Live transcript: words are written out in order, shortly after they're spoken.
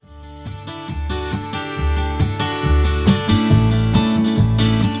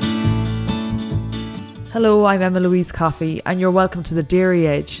Hello, I'm Emma Louise Coffey, and you're welcome to the Dairy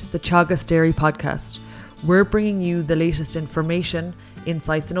Edge, the Teagasc Dairy podcast. We're bringing you the latest information,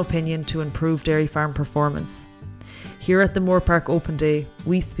 insights and opinion to improve dairy farm performance. Here at the Moore Park Open Day,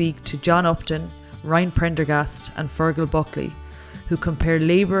 we speak to John Upton, Ryan Prendergast and Fergal Buckley, who compare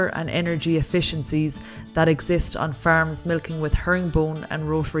labour and energy efficiencies that exist on farms milking with herringbone and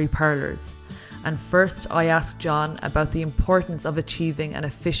rotary parlours. And first, I asked John about the importance of achieving an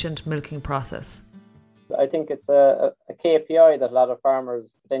efficient milking process. I think it's a KPI that a lot of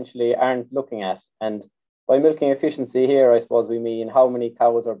farmers potentially aren't looking at. And by milking efficiency here, I suppose we mean how many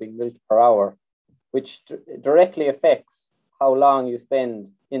cows are being milked per hour, which directly affects how long you spend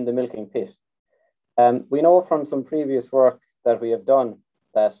in the milking pit. We know from some previous work that we have done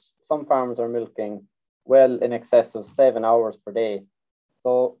that some farmers are milking well in excess of 7 hours per day.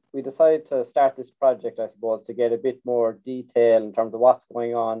 So we decided to start this project, I suppose, to get a bit more detail in terms of what's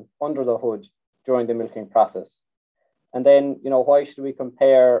going on under the hood during the milking process. And then, why should we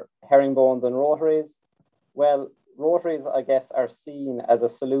compare herringbones and rotaries? Well, rotaries, I guess, are seen as a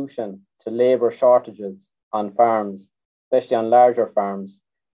solution to labour shortages on farms, especially on larger farms.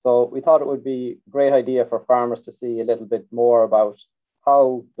 So we thought it would be a great idea for farmers to see a little bit more about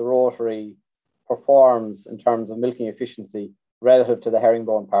how the rotary performs in terms of milking efficiency relative to the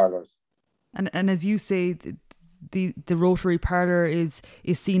herringbone parlours. And as you say, the rotary parlour is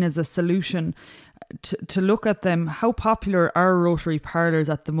seen as a solution. To look at them, how popular are rotary parlours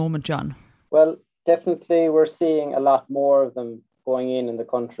at the moment, John? Well, definitely we're seeing a lot more of them going in the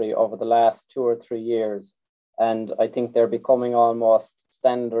country over the last 2 or 3 years. And I think they're becoming almost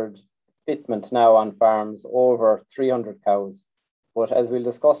standard fitment now on farms over 300 cows. But as we'll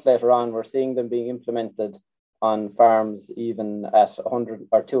discuss later on, we're seeing them being implemented on farms even at 100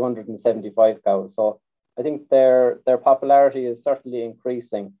 or 275 cows. So I think their popularity is certainly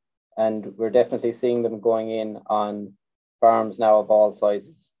increasing, and we're definitely seeing them going in on farms now of all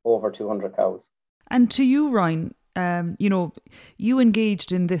sizes, over 200 cows. And to you, Ryan, you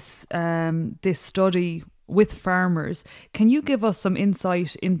engaged in this study with farmers. Can you give us some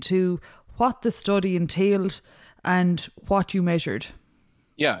insight into what the study entailed and what you measured?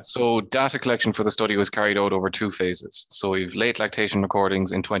 Yeah, so data collection for the study was carried out over 2 phases. So we've late lactation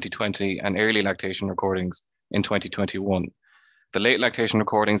recordings in 2020 and early lactation recordings in 2021. The late lactation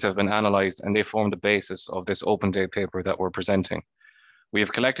recordings have been analysed and they form the basis of this open day paper that we're presenting. We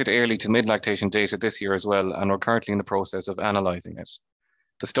have collected early to mid lactation data this year as well, and we're currently in the process of analysing it.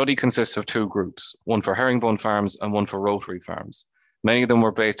 The study consists of 2 groups, one for herringbone farms and one for rotary farms. Many of them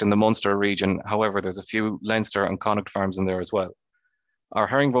were based in the Munster region, however, there's a few Leinster and Connacht farms in there as well. Our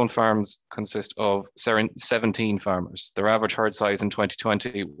herringbone farms consist of 17 farmers. Their average herd size in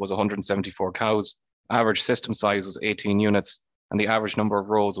 2020 was 174 cows, average system size was 18 units, and the average number of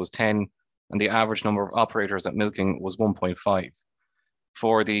rows was 10, and the average number of operators at milking was 1.5.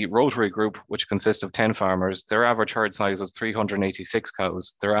 For the rotary group, which consists of 10 farmers, their average herd size was 386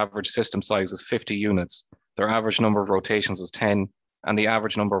 cows, their average system size was 50 units, their average number of rotations was 10, and the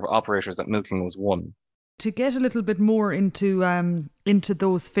average number of operators at milking was 1. To get a little bit more into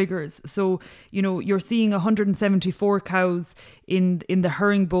those figures, so you're seeing 174 cows in the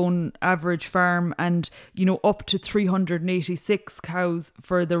herringbone average farm, and up to 386 cows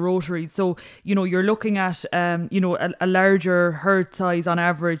for the rotary. So you're looking at a larger herd size on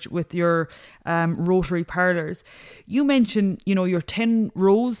average with your rotary parlours. You mentioned your 10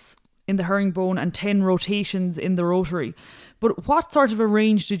 rows in the herringbone and 10 rotations in the rotary. But what sort of a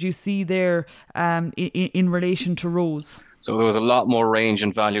range did you see there in relation to rows? So there was a lot more range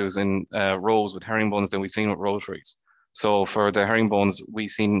in values in rows with herringbones than we've seen with rotaries. So for the herringbones,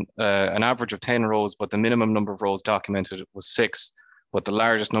 we've seen an average of 10 rows, but the minimum number of rows documented was 6, but the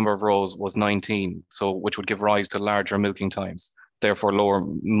largest number of rows was 19, so which would give rise to larger milking times, therefore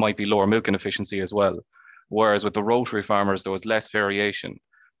might be lower milking efficiency as well. Whereas with the rotary farmers, there was less variation.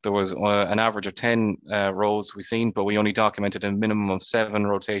 There was an average of 10 rows we've seen, but we only documented a minimum of 7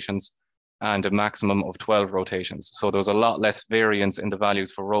 rotations and a maximum of 12 rotations. So there was a lot less variance in the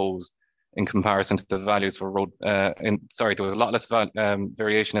values for rows in comparison to the values for there was a lot less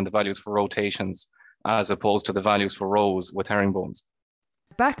variation in the values for rotations as opposed to the values for rows with herringbones.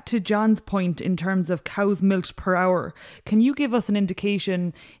 Back to John's point in terms of cows milked per hour, can you give us an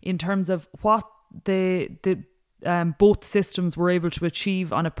indication in terms of what the both systems were able to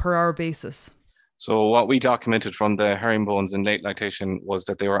achieve on a per hour basis? So what we documented from the herringbones in late lactation was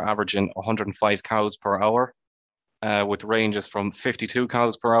that they were averaging 105 cows per hour, with ranges from 52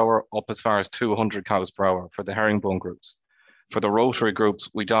 cows per hour up as far as 200 cows per hour for the herringbone groups. For the rotary groups,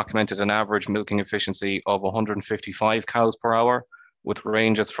 we documented an average milking efficiency of 155 cows per hour, with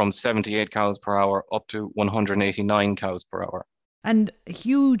ranges from 78 cows per hour up to 189 cows per hour. And a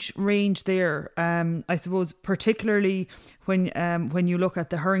huge range there, I suppose, particularly when you look at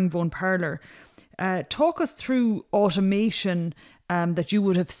the herringbone parlour. Talk us through automation that you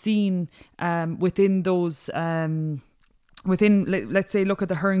would have seen within those, let's say, look at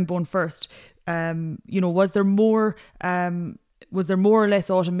the herringbone first. Was there more or less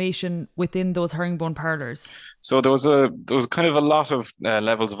automation within those herringbone parlours? So there was kind of a lot of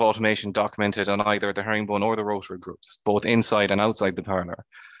levels of automation documented on either the herringbone or the rotary groups, both inside and outside the parlour.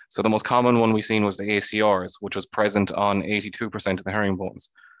 So the most common one we seen was the ACRs, which was present on 82% of the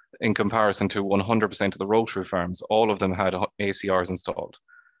herringbones, in comparison to 100% of the rotary farms. All of them had ACRs installed.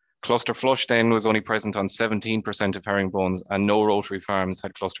 Cluster flush then was only present on 17% of herringbones, and no rotary farms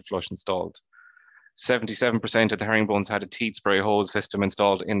had cluster flush installed. 77% of the herringbones had a teat spray hose system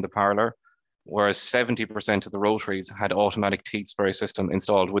installed in the parlour, whereas 70% of the rotaries had automatic teat spray system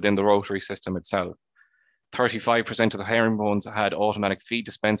installed within the rotary system itself. 35% of the herringbones had automatic feed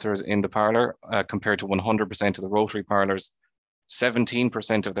dispensers in the parlour, compared to 100% of the rotary parlours.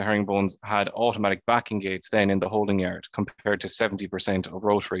 17% of the herringbones had automatic backing gates then in the holding yard, compared to 70% of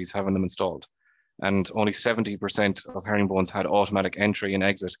rotaries having them installed. And only 70% of herringbones had automatic entry and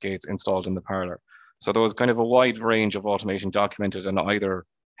exit gates installed in the parlour. So there was kind of a wide range of automation documented in either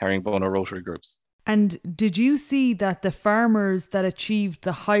herringbone or rotary groups. And did you see that the farmers that achieved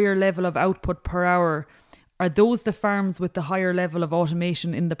the higher level of output per hour, are those the farms with the higher level of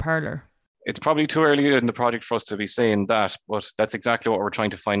automation in the parlour? It's probably too early in the project for us to be saying that, but that's exactly what we're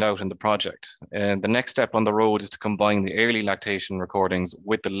trying to find out in the project. And the next step on the road is to combine the early lactation recordings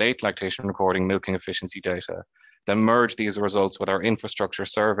with the late lactation recording milking efficiency data, then merge these results with our infrastructure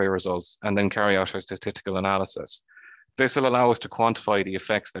survey results, and then carry out our statistical analysis. This will allow us to quantify the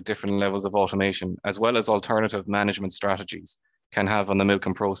effects that different levels of automation, as well as alternative management strategies, can have on the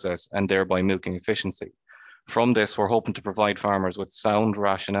milking process and thereby milking efficiency. From this, we're hoping to provide farmers with sound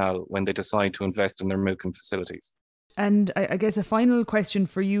rationale when they decide to invest in their milking facilities. And I guess a final question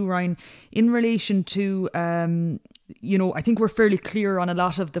for you, Ryan, in relation to, I think we're fairly clear on a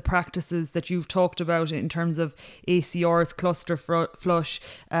lot of the practices that you've talked about in terms of ACRs, cluster flush,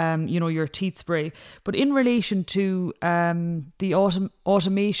 your teat spray. But in relation to the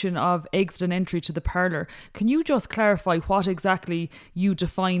automation of exit and entry to the parlour, can you just clarify what exactly you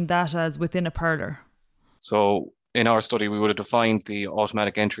define that as within a parlour? So in our study, we would have defined the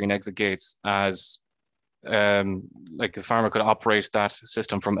automatic entry and exit gates as like the farmer could operate that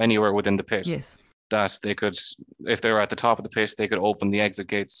system from anywhere within the pit. Yes. That they could, if they were at the top of the pit, they could open the exit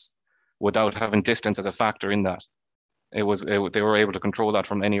gates without having distance as a factor in that. They were able to control that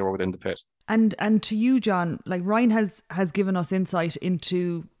from anywhere within the pit. And to you, John, like Ryan has given us insight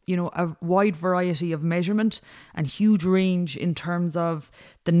into, a wide variety of measurement and huge range in terms of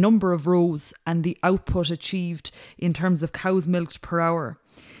the number of rows and the output achieved in terms of cows milked per hour.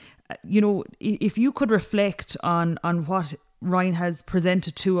 If you could reflect on what Ryan has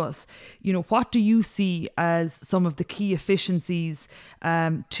presented to us, what do you see as some of the key efficiencies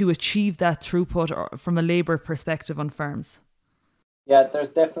to achieve that throughput or from a labour perspective on farms? Yeah, there's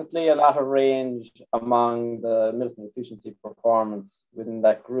definitely a lot of range among the milking efficiency performance within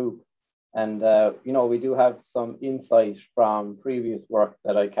that group. And, we do have some insight from previous work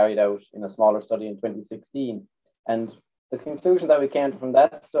that I carried out in a smaller study in 2016. And the conclusion that we came to from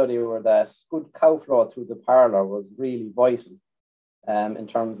that study were that good cow flow through the parlour was really vital in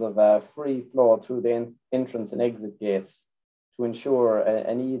terms of free flow through the entrance and exit gates to ensure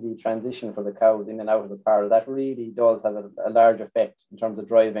an easy transition for the cows in and out of the parlour. That really does have a large effect in terms of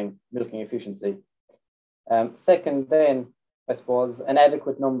driving milking efficiency. Second, then, I suppose, an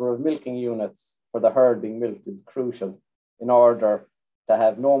adequate number of milking units for the herd being milked is crucial in order to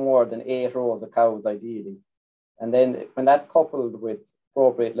have no more than 8 rows of cows, ideally. And then when that's coupled with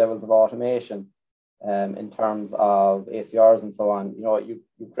appropriate levels of automation in terms of ACRs and so on, you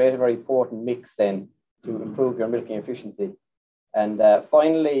create a very potent mix then to improve your milking efficiency. And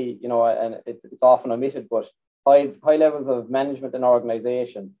finally, and it's often omitted, but high levels of management and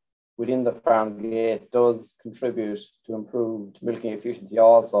organization within the farm gate does contribute to improved milking efficiency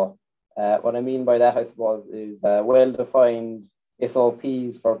also. What I mean by that, I suppose, is well-defined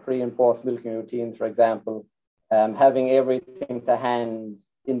SOPs for pre and post milking routines, for example, having everything to hand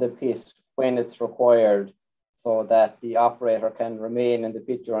in the pit when it's required so that the operator can remain in the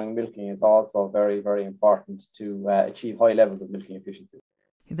pit during milking is also very, very important to achieve high levels of milking efficiency.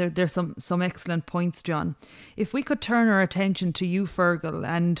 There's some excellent points, John. If we could turn our attention to you, Fergal,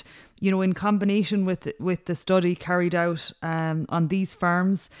 and in combination with the study carried out on these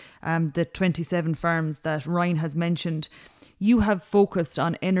farms, the 27 farms that Ryan has mentioned, you have focused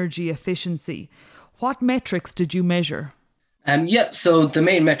on energy efficiency. What metrics did you measure? So the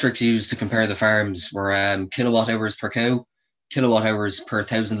main metrics used to compare the farms were kilowatt hours per cow, kilowatt hours per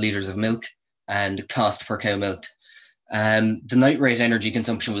 1,000 litres of milk, and cost per cow milked. The nitrate energy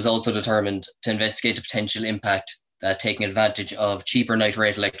consumption was also determined to investigate the potential impact that taking advantage of cheaper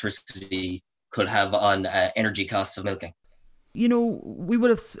nitrate electricity could have on energy costs of milking. We would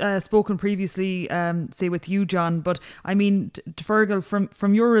have spoken previously, say with you, John, but I mean, Fergal,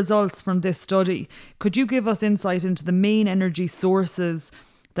 from your results from this study, could you give us insight into the main energy sources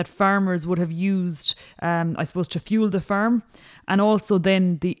that farmers would have used, I suppose, to fuel the farm, and also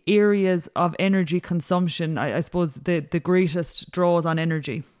then the areas of energy consumption, I suppose, the greatest draws on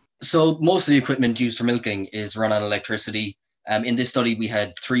energy? So most of the equipment used for milking is run on electricity. In this study, we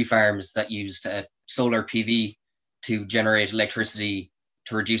had 3 farms that used solar PV to generate electricity,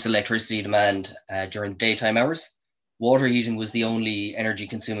 to reduce electricity demand during daytime hours. Water heating was the only energy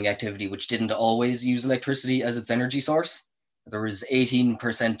consuming activity which didn't always use electricity as its energy source. There was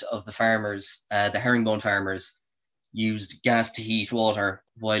 18% of the farmers, the herringbone farmers, used gas to heat water,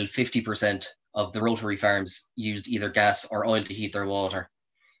 while 50% of the rotary farms used either gas or oil to heat their water.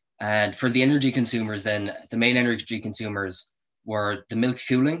 And for the energy consumers then, the main energy consumers were the milk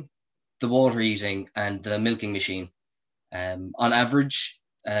cooling, the water heating, and the milking machine. On average,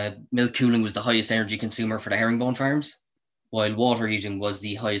 milk cooling was the highest energy consumer for the herringbone farms, while water heating was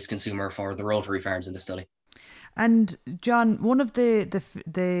the highest consumer for the rotary farms in the study. And John, one of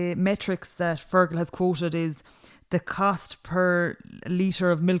the metrics that Fergal has quoted is the cost per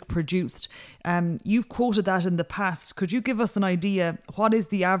litre of milk produced. You've quoted that in the past. Could you give us an idea, what is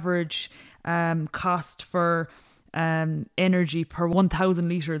the average cost for energy per 1,000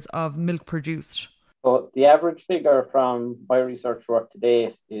 litres of milk produced? So the average figure from my research work to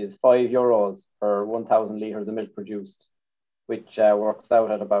date is €5 per 1,000 litres of milk produced, which works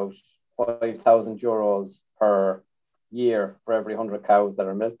out at about €5,000 per year for every 100 cows that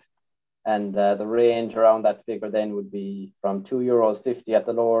are milked. And the range around that figure then would be from €2.50 at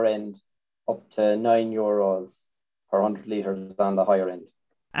the lower end up to €9 per 100 litres on the higher end.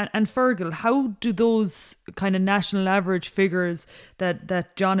 And Fergal, how do those kind of national average figures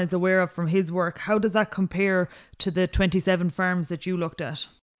that John is aware of from his work, how does that compare to the 27 farms that you looked at?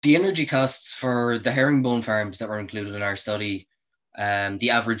 The energy costs for the herringbone farms that were included in our study, the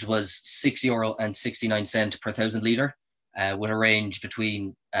average was €6.69 per 1,000 litre, with a range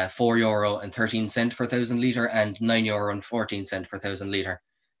between €4.13 per 1,000 litre and €9.14 per 1,000 litre.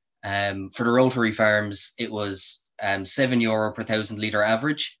 For the rotary farms, it was €7 per 1,000 litre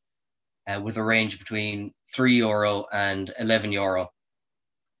average, with a range between €3 and €11.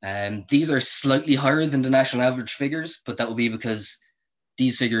 These are slightly higher than the national average figures, but that will be because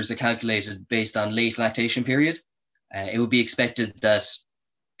these figures are calculated based on late lactation period. It would be expected that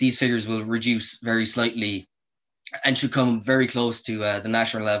these figures will reduce very slightly and should come very close to the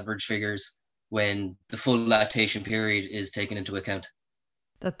national average figures when the full lactation period is taken into account.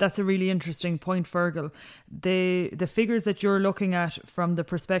 That's a really interesting point, Fergal. The figures that you're looking at from the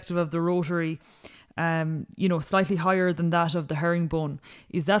perspective of the rotary, slightly higher than that of the herringbone.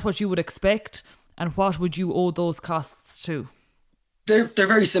 Is that what you would expect? And what would you owe those costs to? They're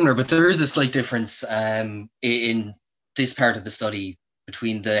very similar, but there is a slight difference in this part of the study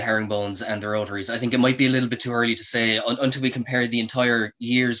between the herringbones and the rotaries. I think it might be a little bit too early to say until we compare the entire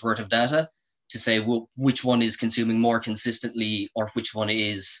year's worth of data to say which one is consuming more consistently or which one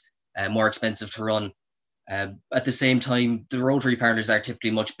is more expensive to run. At the same time, the rotary partners are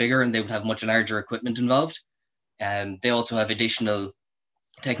typically much bigger and they would have much larger equipment involved. They also have additional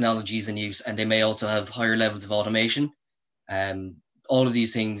technologies in use and they may also have higher levels of automation. All of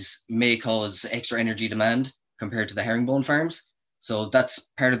these things may cause extra energy demand compared to the herringbone farms. So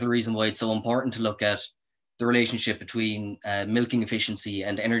that's part of the reason why it's so important to look at the relationship between milking efficiency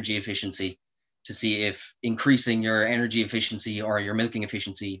and energy efficiency to see if increasing your energy efficiency or your milking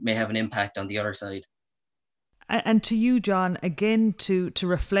efficiency may have an impact on the other side. And to you, John, again, to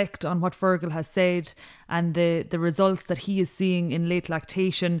reflect on what Fergal has said and the results that he is seeing in late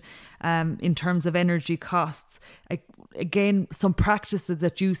lactation in terms of energy costs. Again, some practices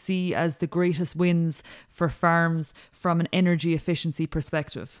that you see as the greatest wins for farms from an energy efficiency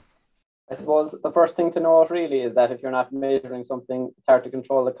perspective. I suppose the first thing to note really is that if you're not measuring something, it's hard to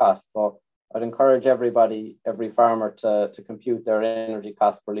control the cost. So I'd encourage every farmer to compute their energy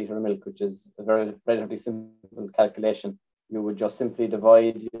cost per litre of milk, which is a very relatively simple calculation. you would just simply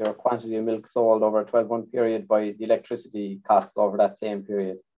divide your quantity of milk sold over a 12-month period by the electricity costs over that same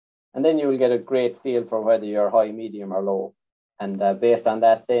period. And then you will get a great feel for whether you're high, medium or low. And based on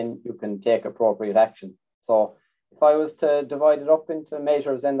that, then you can take appropriate action. So if I was to divide it up into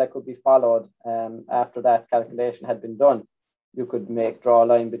measures then that could be followed after that calculation had been done, you could draw a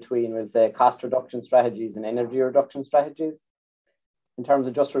line between, we'll say, cost reduction strategies and energy reduction strategies. In terms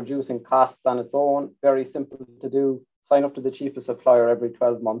of just reducing costs on its own, very simple to do. Sign up to the cheapest supplier every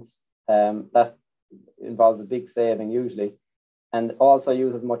 12 months. That involves a big saving usually. And also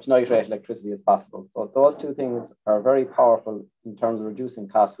use as much nitrate electricity as possible. So those two things are very powerful in terms of reducing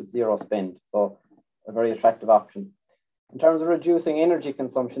costs with zero spend. So a very attractive option. In terms of reducing energy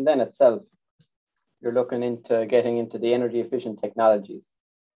consumption then itself, you're looking into getting into the energy efficient technologies.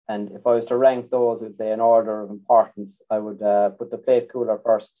 And if I was to rank those, we'd say in order of importance, I would put the plate cooler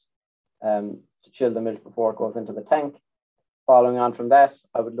first to chill the milk before it goes into the tank. Following on from that,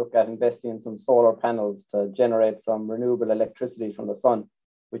 I would look at investing in some solar panels to generate some renewable electricity from the sun,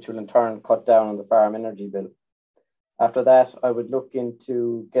 which will in turn cut down on the farm energy bill. After that, I would look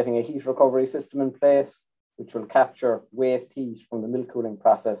into getting a heat recovery system in place, which will capture waste heat from the milk cooling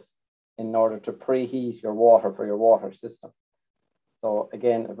process in order to preheat your water for your water system. So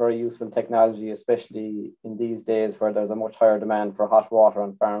again, a very useful technology, especially in these days where there's a much higher demand for hot water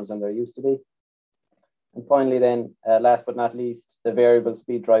on farms than there used to be. And finally then, last but not least, the variable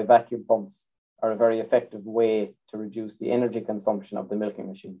speed drive vacuum pumps are a very effective way to reduce the energy consumption of the milking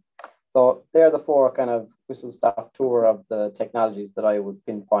machine. So they're the four kind of whistle-stop tour of the technologies that I would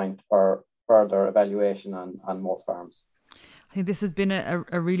pinpoint for further evaluation on most farms. I think this has been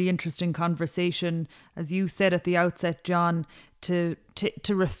a really interesting conversation, as you said at the outset, John, to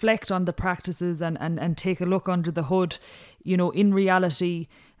reflect on the practices and take a look under the hood. You know, in reality,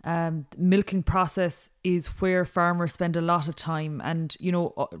 milking process is where farmers spend a lot of time, and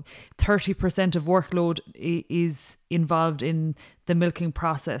 30% of workload is involved in the milking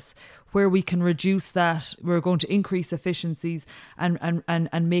process. Where we can reduce that, we're going to increase efficiencies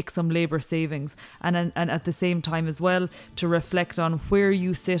and make some labour savings, and at the same time as well to reflect on where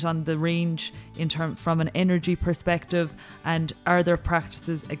you sit on the range from an energy perspective, and are there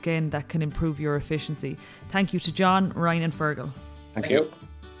practices again that can improve your efficiency. Thank you to John, Ryan and Fergal. Thank you.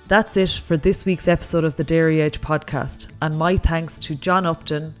 That's it for this week's episode of the Dairy Edge podcast, and my thanks to John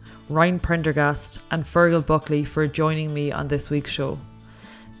Upton, Ryan Prendergast and Fergal Buckley for joining me on this week's show.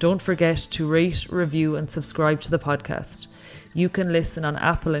 Don't forget to rate, review and subscribe to the podcast. You can listen on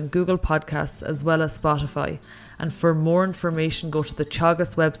Apple and Google Podcasts as well as Spotify, and for more information go to the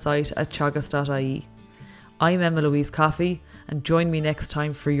Teagasc website at teagasc.ie. I'm Emma Louise Coffey, and join me next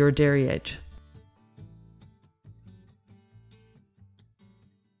time for your Dairy Edge.